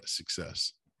had that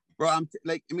success? Bro,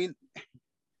 I mean,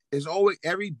 it's always,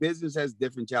 every business has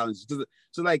different challenges.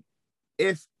 So like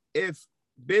if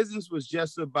business was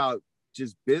just about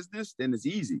just business, then it's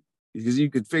easy because you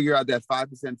could figure out that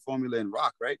 5% formula and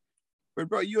rock, right? But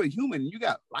bro, you're a human. You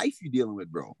got life you're dealing with,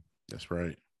 bro. That's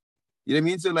right. You know what I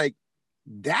mean? So like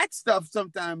that stuff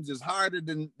sometimes is harder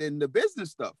than the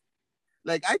business stuff.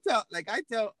 Like I tell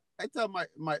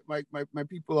my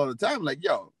people all the time, like,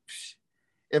 yo,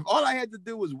 if all I had to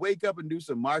do was wake up and do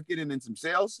some marketing and some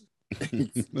sales,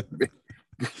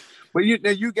 but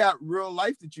you got real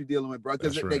life that you're dealing with, bro.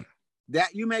 Because right.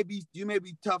 That you may be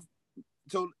tough.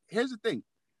 So here's the thing.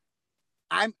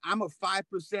 I'm a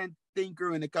 5%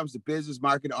 thinker when it comes to business,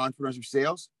 marketing, entrepreneurship,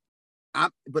 sales.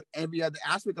 But every other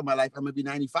aspect of my life, I'm gonna be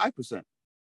 95%.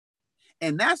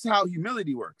 And that's how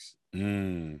humility works.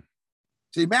 So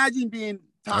imagine being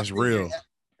top. That's real.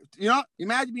 You know,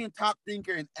 imagine being top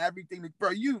thinker in everything.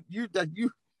 Bro, you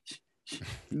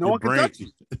no one can touch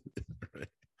you. Right.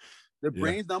 The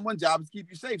brain's number one job is keep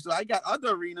you safe. So I got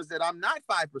other arenas that I'm not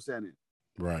 5% in.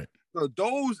 Right. So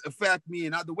those affect me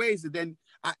in other ways. And then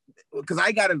because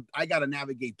I gotta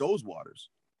navigate those waters.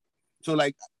 So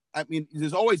like, I mean,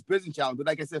 there's always business challenge, but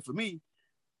like I said, for me,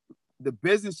 the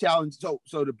business challenge.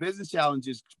 So the business challenge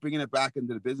is bringing it back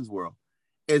into the business world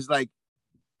is like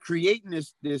creating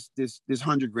this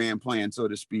 100 grand plan, so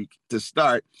to speak, to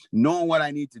start knowing what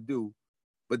I need to do.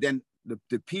 But then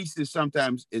the pieces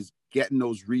sometimes is getting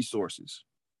those resources.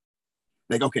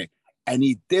 Like, okay, I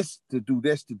need this to do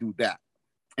that.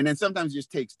 And then sometimes it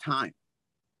just takes time.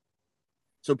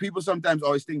 So people sometimes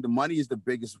always think the money is the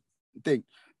biggest thing.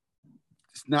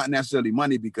 it's not necessarily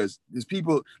money, because there's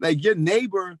people like your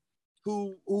neighbor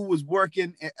who was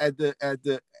working at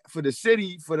the for the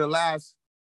city for the last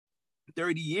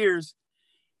 30 years.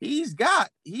 He's got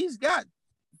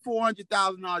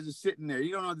 $400,000 just sitting there.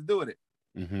 You don't know what to do with it.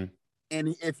 Mm-hmm.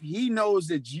 And if he knows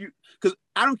that because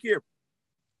I don't care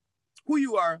who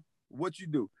you are, what you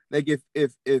do. Like if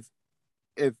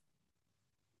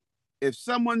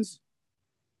someone's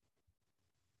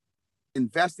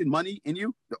investing money in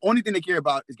you, the only thing they care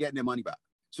about is getting their money back.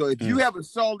 So if you have a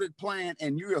solid plan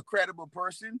and you're a credible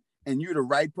person and you're the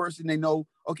right person, they know,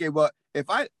 okay, well, if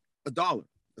I a dollar,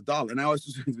 and I always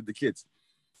do with the kids.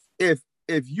 If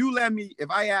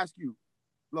I ask you,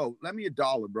 Lo, let me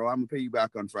 $1, bro, I'm gonna pay you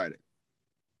back on Friday.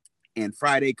 And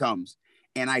Friday comes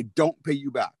and I don't pay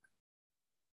you back.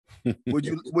 would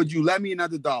you let me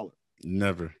another $1?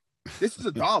 Never. This is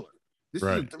 $1. This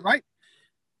right. is right.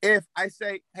 If I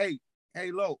say, hey,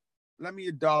 Lo, let me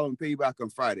 $1 and pay you back on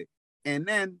Friday. And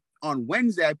then on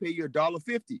Wednesday, I pay you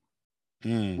 $1.50.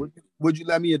 Would you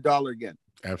let me $1 again?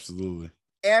 Absolutely.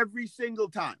 Every single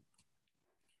time.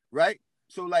 Right?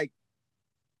 So like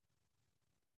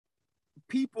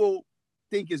people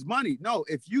think it's money. No,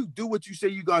 if you do what you say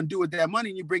you're gonna do with that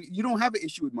money and you don't have an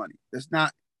issue with money. That's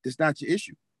not your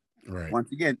issue. Right.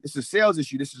 Once again, it's a sales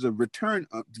issue. This is a return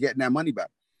of getting that money back.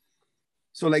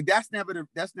 So like that's never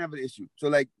the issue. So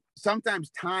like sometimes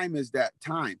time is that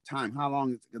time. How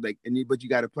long is like, but you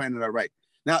got to plan it out right.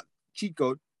 Now, cheat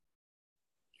code.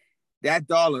 That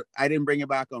 $1, I didn't bring it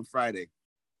back on Friday,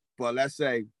 but let's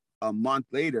say a month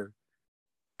later,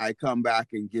 I come back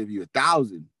and give you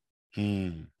 1,000.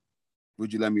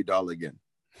 Would you let me $1 again?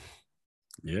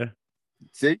 Yeah.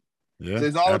 See? Yeah. So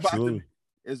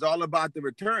it's all about the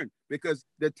return, because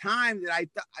the time that I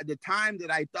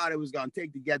thought it was going to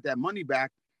take to get that money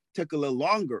back took a little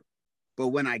longer. But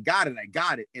when I got it,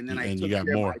 and then I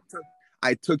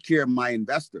took care of my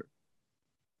investor.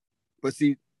 But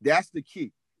see, that's the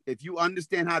key. If you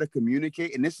understand how to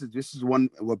communicate, and this is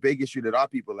a big issue that our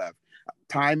people have: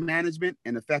 time management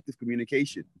and effective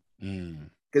communication.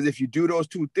 Because if you do those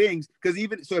two things, because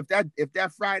even so, if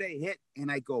that Friday hit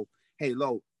and I go, hey,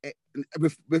 Lo, I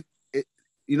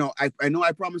know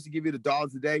I promised to give you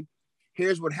 $1 a day.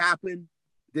 Here's what happened.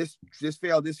 This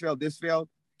failed.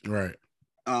 Right.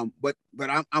 But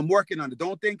I'm working on it.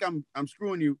 Don't think I'm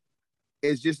screwing you.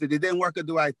 It's just that it didn't work out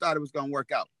the way I thought it was going to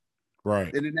work out.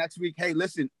 Right. Then the next week, hey,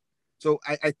 listen. So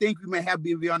I think we may have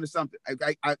been onto something. I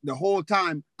the whole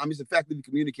time I'm just effectively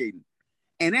communicating.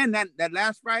 And then that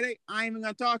last Friday, I ain't even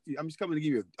gonna talk to you. I'm just coming to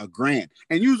give you a $1,000,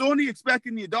 and you was only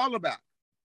expecting the $1 back.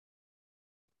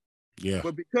 Yeah.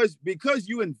 But because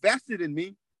you invested in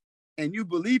me, and you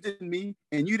believed in me,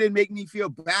 and you didn't make me feel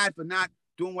bad for not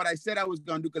doing what I said I was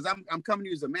gonna do, because I'm coming to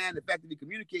you as a man, effectively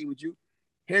communicating with you.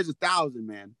 Here's 1,000,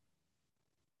 man.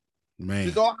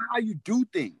 It's all how you do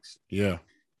things. Yeah.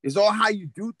 It's all how you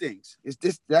do things. It's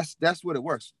this. That's what it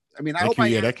works. I mean, I hope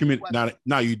you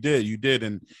did.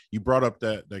 And you brought up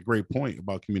that great point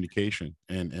about communication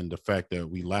and the fact that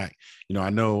we lack. I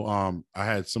know I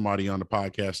had somebody on the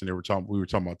podcast and we were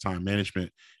talking about time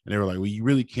management, and they were like, well, you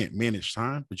really can't manage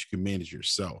time, but you can manage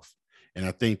yourself. And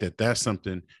I think that's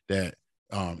something that,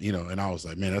 and I was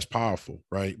like, man, that's powerful,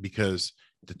 right? Because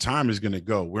the time is going to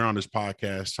go. We're on this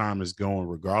podcast. Time is going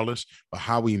regardless, but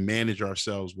how we manage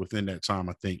ourselves within that time,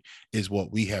 I think, is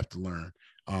what we have to learn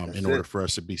in order for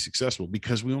us to be successful,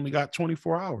 because we only got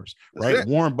 24 hours, right?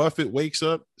 Warren Buffett wakes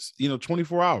up,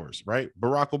 24 hours, right?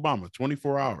 Barack Obama,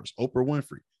 24 hours, Oprah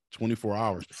Winfrey, 24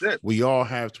 hours. We all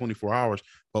have 24 hours,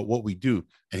 but what we do.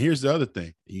 And here's the other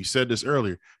thing. You said this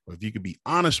earlier, but if you could be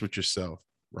honest with yourself,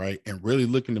 right? And really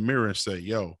look in the mirror and say,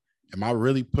 yo, am I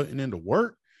really putting in the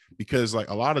work? Because like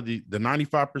a lot of the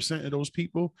 95% of those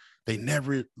people, they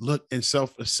never look and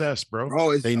self-assess,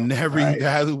 bro. They never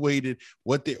evaluated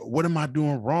what am I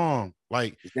doing wrong?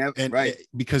 Like,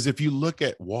 because if you look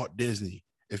at Walt Disney,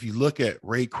 if you look at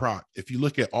Ray Kroc, if you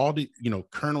look at all the,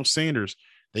 Colonel Sanders,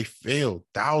 they failed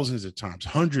thousands of times,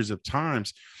 hundreds of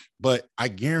times. But I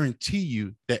guarantee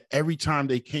you that every time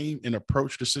they came and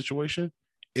approached the situation,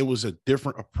 it was a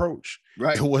different approach.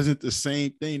 Right. It wasn't the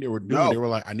same thing they were doing. No. They were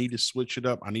like, I need to switch it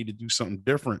up. I need to do something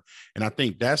different. And I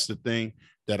think that's the thing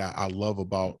that I love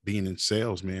about being in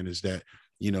sales, man, is that,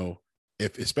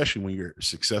 especially when you're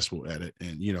successful at it.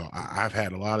 And, I've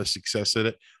had a lot of success at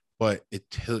it, but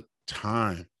it took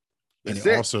time. And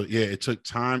it took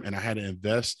time, and I had to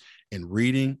invest in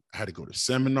reading. I had to go to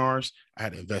seminars. I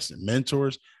had to invest in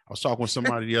mentors. I was talking with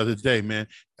somebody the other day, man,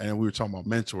 and we were talking about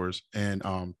mentors, and,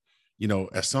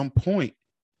 at some point,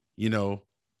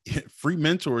 free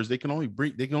mentors, they can only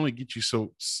get you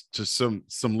to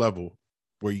some level,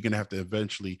 where you're going to have to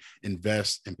eventually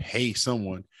invest and pay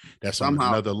someone that's Somehow.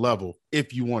 on another level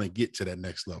if you want to get to that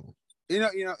next level.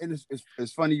 And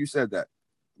it's funny you said that,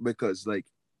 because like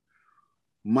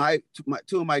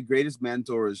two of my greatest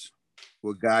mentors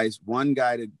were guys. One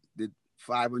guy that did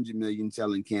 500 million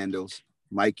selling candles,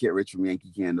 Mike Get Rich from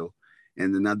Yankee Candle,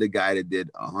 and another guy that did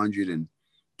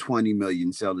 120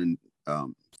 million selling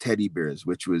teddy bears,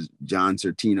 which was John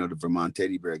Sertino, the Vermont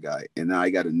teddy bear guy. And now I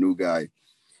got a new guy,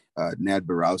 Nad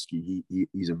Borowski.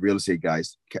 He's a real estate guy,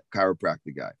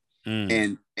 chiropractor guy.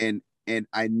 And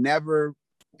I never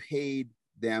paid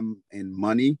them in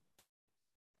money,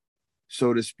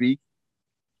 so to speak,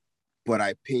 but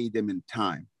I paid them in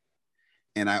time.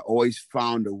 And I always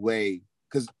found a way,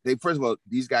 because first of all,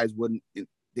 these guys wouldn't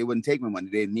take my money.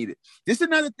 They didn't need it. This is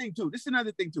another thing too.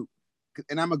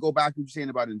 And I'm gonna go back to what you're saying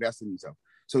about investing in yourself.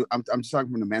 So I'm just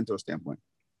talking from the mentor standpoint.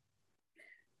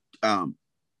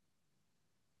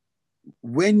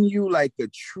 When you like a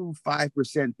true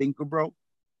 5% thinker, bro,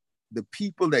 the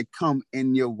people that come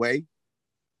in your way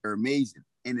are amazing.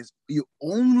 And you're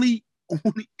only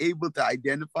able to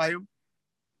identify them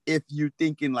if you're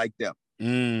thinking like them.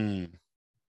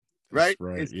 Right?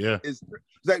 Right. It's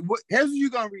like, here's what you're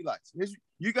going to realize.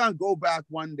 You're going to go back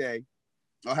one day,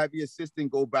 or have your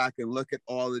assistant go back and look at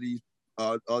all these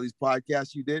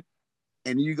podcasts you did,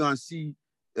 and you're going to see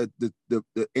the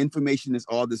information is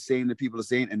all the same that people are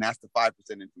saying, and that's the 5%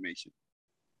 information.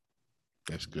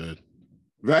 That's good.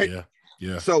 Right?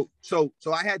 Yeah. So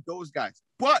I had those guys,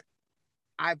 but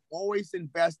I've always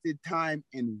invested time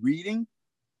in reading.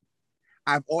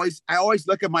 I always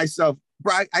look at myself,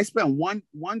 bro. I spent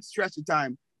one stretch of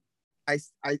time.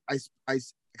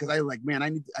 Because I was like, man,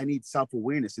 I need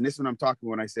self-awareness. And this is what I'm talking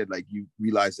about when I said, like, you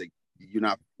realize like you're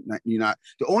not.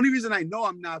 The only reason I know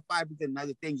I'm not 5% in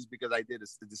other things is because I did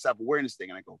the self-awareness thing.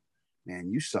 And I go,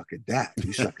 man, you suck at that.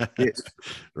 You suck at this.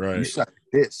 Right. You suck at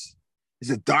this.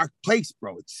 It's a dark place,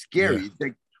 bro. It's scary. Yeah. It's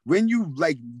like when you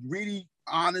like really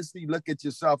honestly look at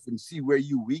yourself and see where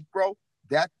you weak, bro,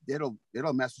 that'll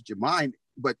mess with your mind.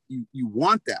 But you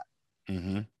want that.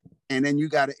 Mm-hmm. And then you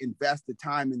got to invest the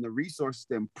time and the resources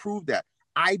to improve that.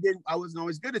 I wasn't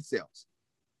always good at sales.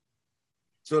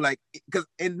 So like,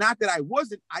 and not that I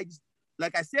wasn't, I just,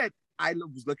 like I said, I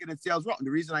was looking at sales wrong.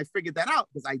 The reason I figured that out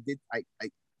because I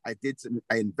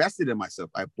invested in myself.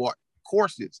 I bought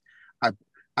courses. I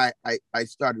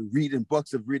started reading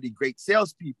books of really great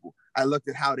salespeople. I looked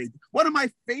at how one of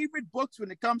my favorite books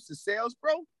when it comes to sales,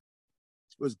 bro,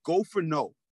 was Go for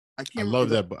No. I love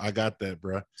that, but I got that,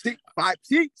 bro. See,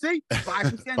 5%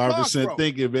 5%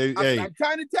 thinking, baby. I'm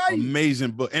trying to tell you,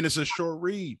 amazing book, and it's a short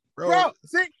read, bro.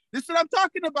 See, this is what I'm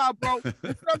talking about, bro. This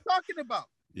is what I'm talking about.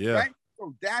 Yeah. Right.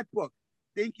 So that book,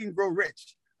 Think and Grow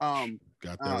Rich. Got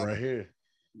that right here.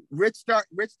 Rich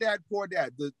Dad, Poor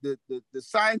Dad. The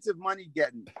Science of Money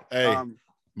Getting. Hey,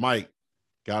 Mike,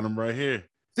 got them right here.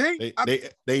 See,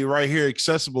 they right here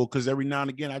accessible because every now and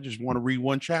again I just want to read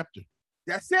one chapter.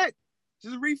 That's it.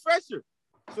 Just a refresher.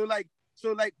 So like,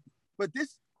 but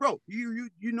this, bro, you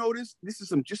notice this is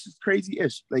some just as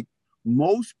crazy-ish. Like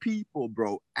most people,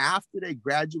 bro, after they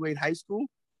graduate high school,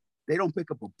 they don't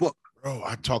pick up a book. Bro,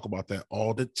 I talk about that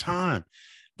all the time.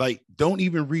 Like, don't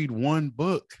even read one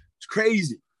book. It's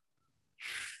crazy.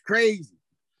 Crazy.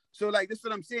 So like, this is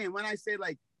what I'm saying. When I say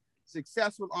like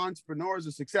successful entrepreneurs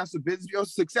or successful business people,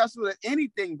 successful at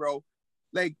anything, bro,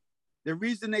 like, the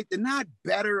reason they're not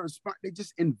better or smart, they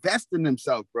just invest in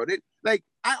themselves, bro.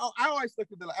 I always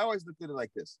looked at it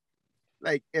like this.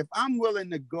 Like if I'm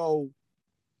willing to go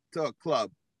to a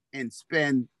club and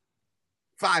spend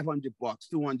 $500,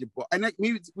 $200, and like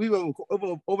we were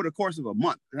over the course of a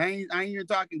month. I ain't even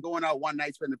talking going out one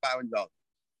night spending $500.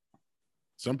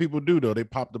 Some people do though. They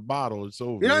pop the bottle. It's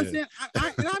over. You know what I'm saying?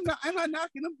 I'm not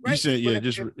knocking them. Right?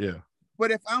 You said,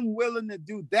 But if I'm willing to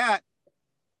do that,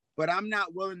 but I'm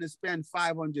not willing to spend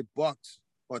 $500 or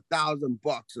 $1,000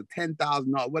 or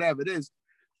 $10,000, whatever it is,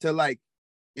 to like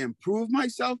improve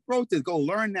myself, bro, to go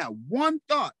learn that one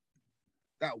thought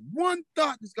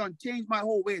is going to change my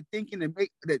whole way of thinking and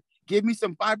give me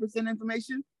some 5%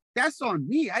 information. That's on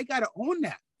me. I got to own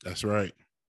that. That's right.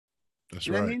 That's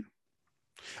right. What I mean?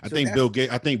 I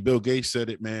think Bill Gates said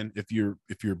it, man. If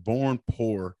you're born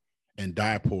poor and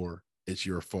die poor, it's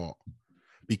your fault.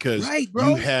 Because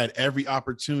you had every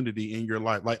opportunity in your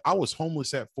life. Like I was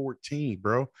homeless at 14,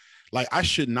 bro. Like I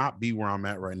should not be where I'm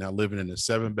at right now, living in a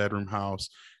 7-bedroom house,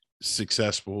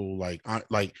 successful. Like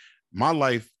my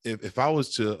life, if I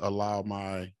was to allow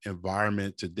my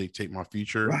environment to dictate my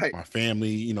future, my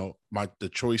family, the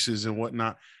choices and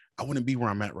whatnot, I wouldn't be where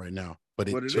I'm at right now. But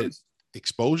it took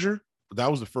exposure that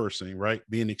was the first thing, right?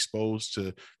 Being exposed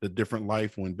to the different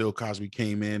life when Bill Cosby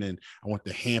came in, and I went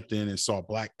to Hampton and saw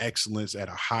Black excellence at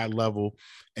a high level,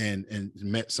 and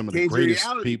met some of the greatest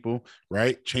people,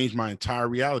 right? Changed my entire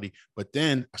reality. But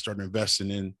then I started investing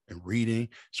in and reading,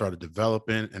 started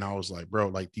developing, and I was like, bro,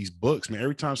 like these books, man,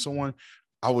 every time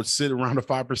I would sit around the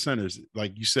 5%ers,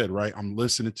 like you said, right? I'm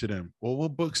listening to them. Well,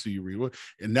 what books do you read?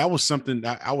 And that was something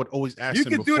that I would always ask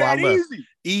them before I left.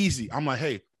 Easy. I'm like,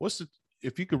 hey,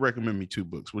 if you could recommend me 2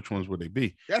 books, which ones would they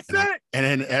be? That's and it. And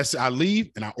then as I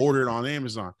leave, and I order it on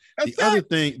Amazon. The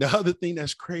other thing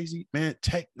that's crazy, man,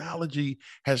 technology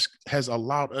has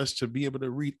allowed us to be able to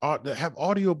read, to have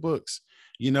audiobooks,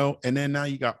 you know, and then now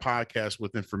you got podcasts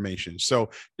with information.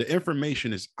 So the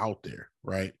information is out there,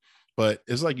 right? But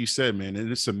it's like you said, man, and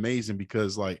it's amazing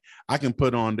because like I can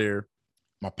put on there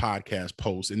my podcast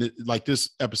post, and like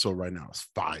this episode right now is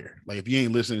fire. Like if you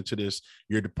ain't listening to this,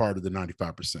 you're the part of the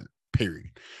 95%, period.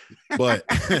 But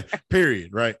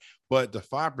period, right? But the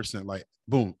 5%, like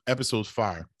boom, episode's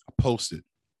fire. I posted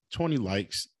 20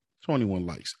 likes, 21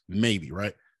 likes, maybe,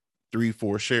 right?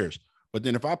 3-4 shares. But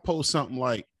then if I post something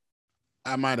like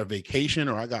I'm at a vacation,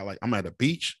 or I'm at a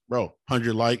beach, bro,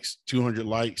 100 likes, 200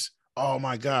 likes. Oh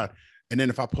my God. And then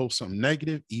if I post something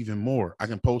negative, even more. I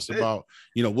can post about,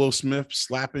 you know, Will Smith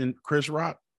slapping Chris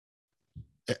Rock.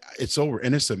 It's over.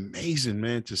 And it's amazing,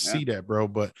 man, to see that, bro.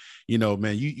 But, you know,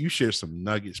 man, you share some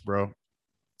nuggets, bro.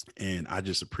 And I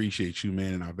just appreciate you,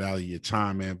 man. And I value your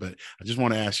time, man. But I just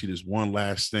want to ask you this one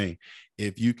last thing.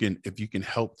 If you can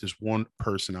help this one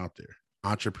person out there,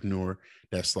 entrepreneur,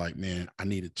 that's like, man, I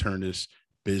need to turn this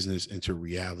business into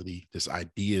reality, this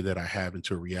idea that I have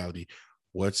into a reality.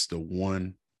 What's the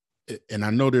one? And I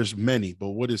know there's many,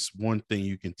 but what is one thing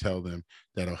you can tell them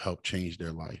that'll help change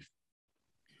their life?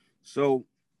 So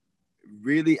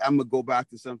really, I'm going to go back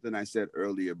to something I said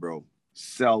earlier, bro.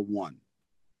 Sell one.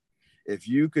 If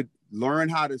you could learn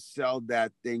how to sell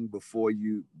that thing before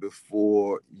you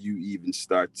even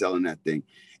start selling that thing.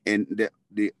 And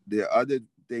the other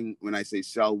thing, when I say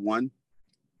sell one,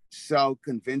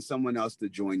 convince someone else to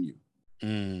join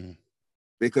you.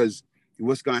 Because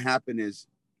what's going to happen is,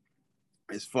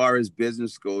 as far as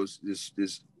business goes, this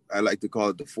I like to call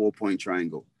it the 4-point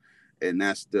triangle, and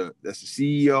that's the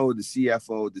CEO, the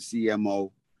CFO, the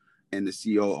CMO, and the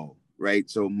COO, right?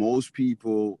 So most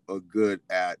people are good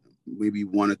at maybe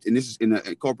one, and this is in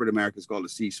corporate America, it's called a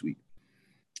C-suite.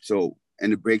 So,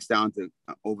 and it breaks down to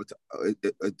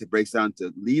it breaks down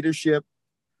to leadership,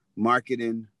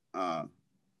 marketing,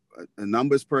 a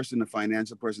numbers person, a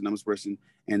financial person, numbers person,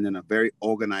 and then a very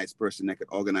organized person that could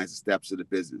organize the steps of the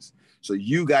business. So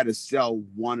you got to sell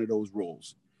one of those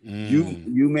roles.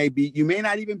 You may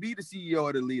not even be the CEO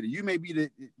or the leader. You may be the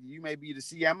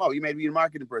CMO. You may be the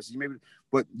marketing person.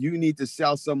 But you need to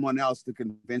sell someone else to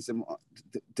convince them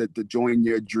to join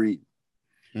your dream,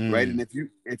 right? And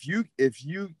if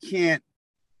you can't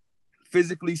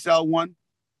physically sell one,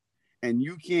 and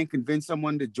you can't convince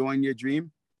someone to join your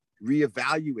dream,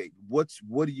 reevaluate what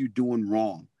are you doing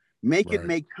wrong. Make it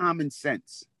make common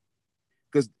sense.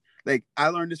 Because like I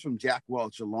learned this from Jack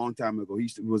Welch a long time ago.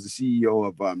 He was the CEO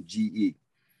of GE.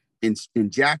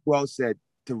 And Jack Welch said,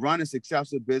 to run a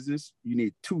successful business, you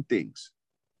need 2 things: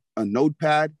 a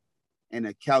notepad and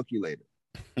a calculator.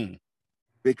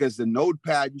 Because the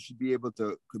notepad, you should be able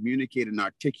to communicate and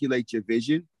articulate your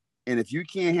vision. And if you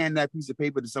can't hand that piece of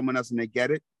paper to someone else and they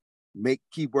get it,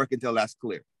 keep working until that's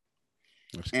clear.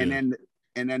 And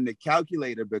then the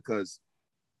calculator, because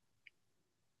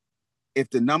if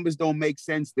the numbers don't make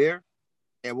sense there,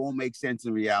 it won't make sense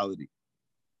in reality.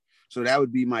 So that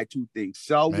would be my 2 things: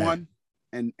 sell one,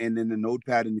 and then the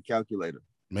notepad and the calculator.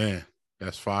 Man,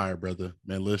 that's fire, brother.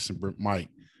 Man, listen, Mike,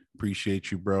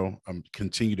 appreciate you, bro.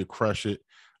 Continue to crush it.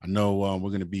 I know we're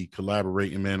going to be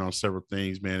collaborating, man, on several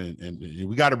things, man, and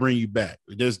we got to bring you back.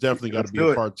 There's definitely got to be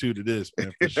a part 2 to this,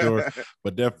 man, for sure.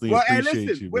 But definitely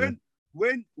appreciate you, man.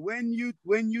 When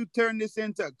you turn this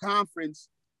into a conference,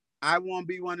 I won't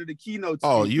be one of the keynote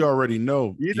speakers. Oh, you already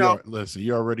know. You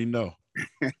already know.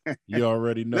 You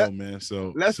already know, man.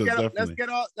 So let's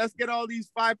get all these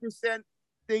 5%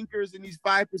 thinkers and these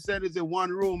 5%ers in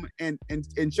one room and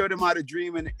show them how to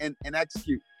dream and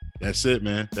execute. That's it,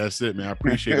 man. I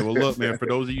appreciate it. Well, look, man, for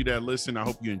those of you that listen, I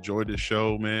hope you enjoyed this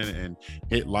show, man, and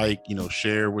hit like,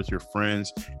 share with your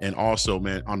friends. And also,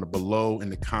 man, on the below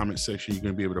in the comment section, you're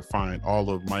going to be able to find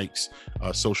all of Mike's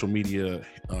social media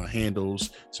handles.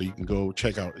 So you can go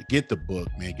check out, get the book,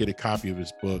 man, get a copy of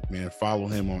his book, man. Follow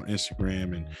him on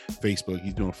Instagram and Facebook.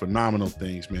 He's doing phenomenal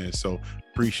things, man. So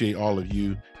appreciate all of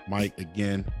you. Mike,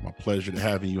 again, my pleasure to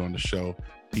having you on the show.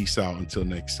 Peace out until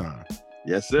next time.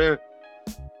 Yes, sir.